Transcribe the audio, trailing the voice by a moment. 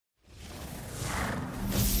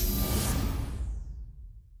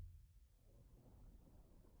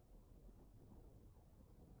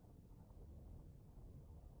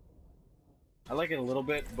I like it a little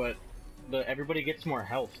bit, but everybody gets more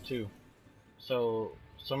health too. So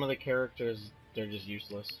some of the characters, they're just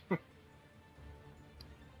useless.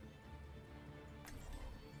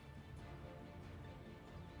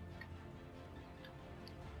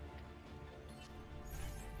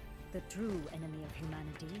 The true enemy of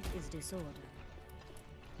humanity is disorder.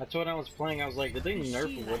 That's what I was playing. I was like, did they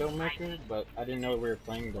nerf Widowmaker? But I didn't know we were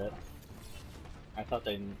playing that. I thought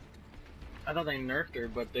they nerfed her,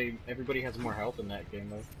 but everybody has more health in that game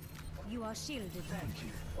though. You are shielded. Thank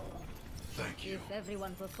you. Thank you. If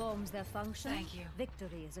everyone performs their function, Thank you.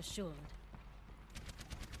 Victory is assured.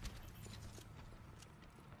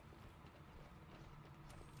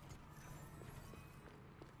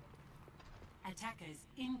 Attackers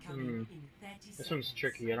incoming in 30 seconds. This one's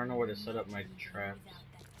tricky. I don't know where to set up my traps.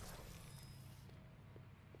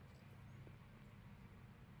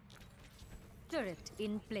 Turret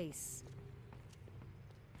in place.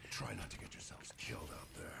 Try not to get yourselves killed out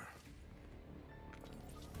there.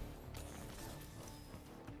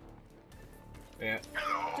 Yeah.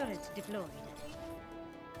 Turret deployed.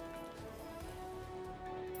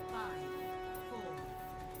 5, 4,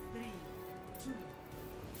 3, 2,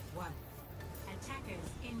 1. Attackers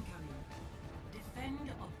incoming.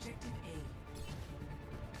 Defend objective A.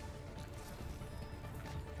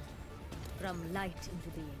 From light into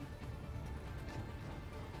being.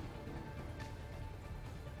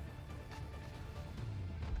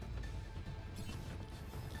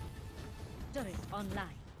 Turret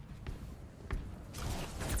online.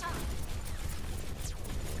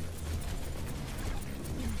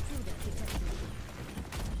 Intruder detected.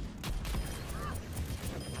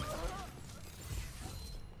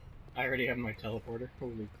 I already have my teleporter.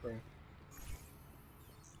 Holy crap.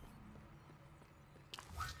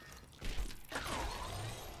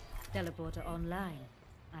 Teleporter online.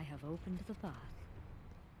 I have opened the path.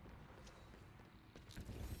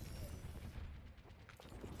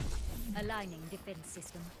 Aligning defense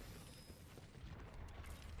system.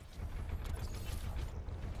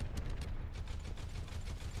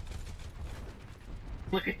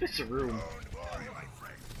 Look at this room.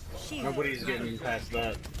 Shield. Nobody's getting past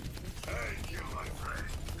that. Thank you, my friend.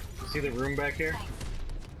 See the room back here?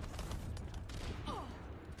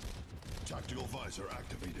 Tactical visor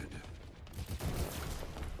activated.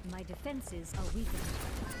 My defenses are weakened.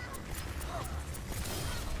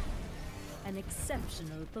 An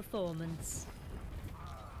exceptional performance.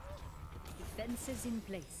 Defenses in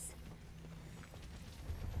place.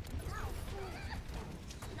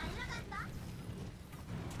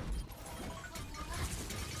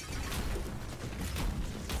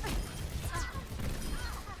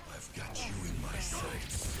 I've got you in my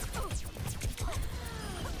sights.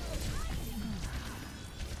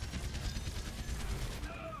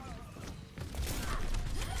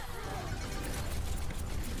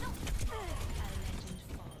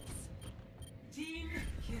 Team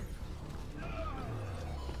kill.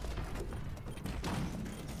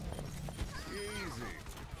 Easy.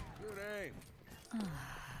 Good aim.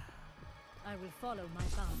 I will follow my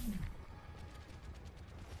path.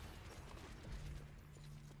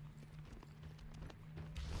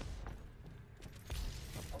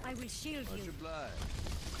 I will shield Much you. obliged.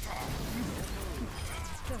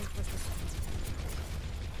 Turret was destroyed.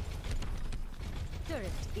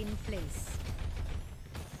 Turret in place.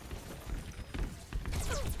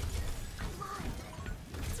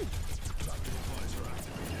 Tactical visor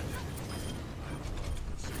activated.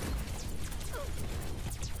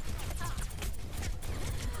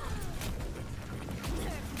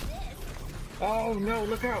 Oh no,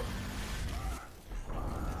 look out!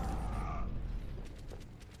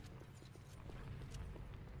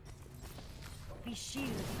 Be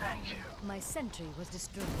shielded. My sentry was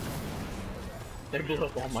destroyed. They blew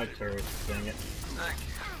up all my turrets, dang it.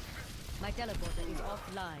 My teleporter is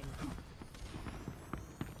offline.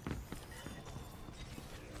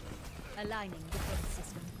 Aligning defense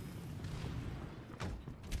system.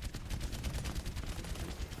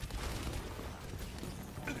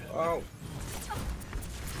 Oh!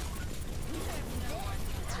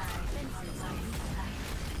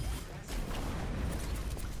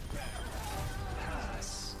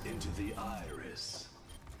 Pass into the iris.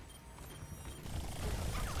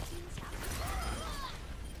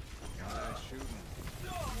 Nice shooting.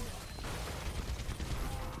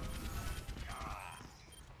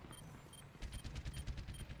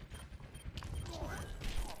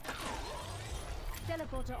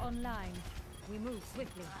 Teleporter online. We move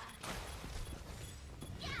swiftly.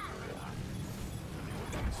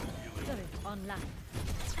 Turret online.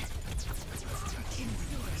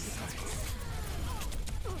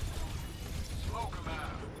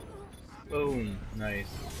 Boom. Nice.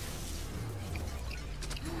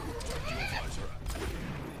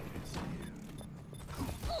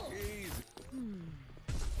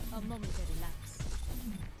 A moment to relax.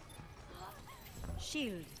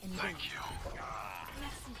 Shield engaged. Thank you.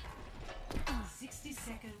 60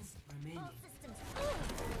 seconds remaining.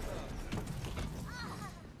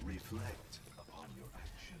 Reflect upon your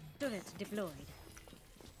action. Turret deployed.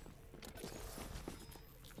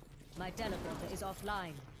 My teleporter is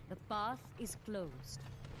offline. The path is closed.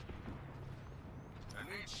 I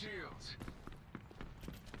need shields.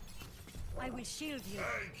 I will shield you.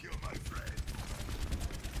 Thank you, my friend.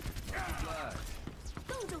 Blood.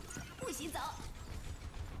 冻住，不许走。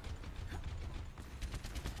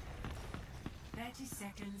 30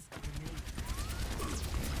 seconds remaining.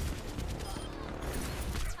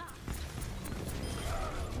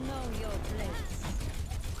 Know your place.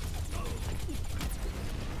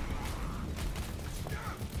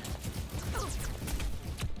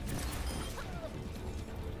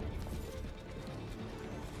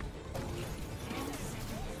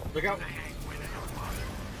 Look out!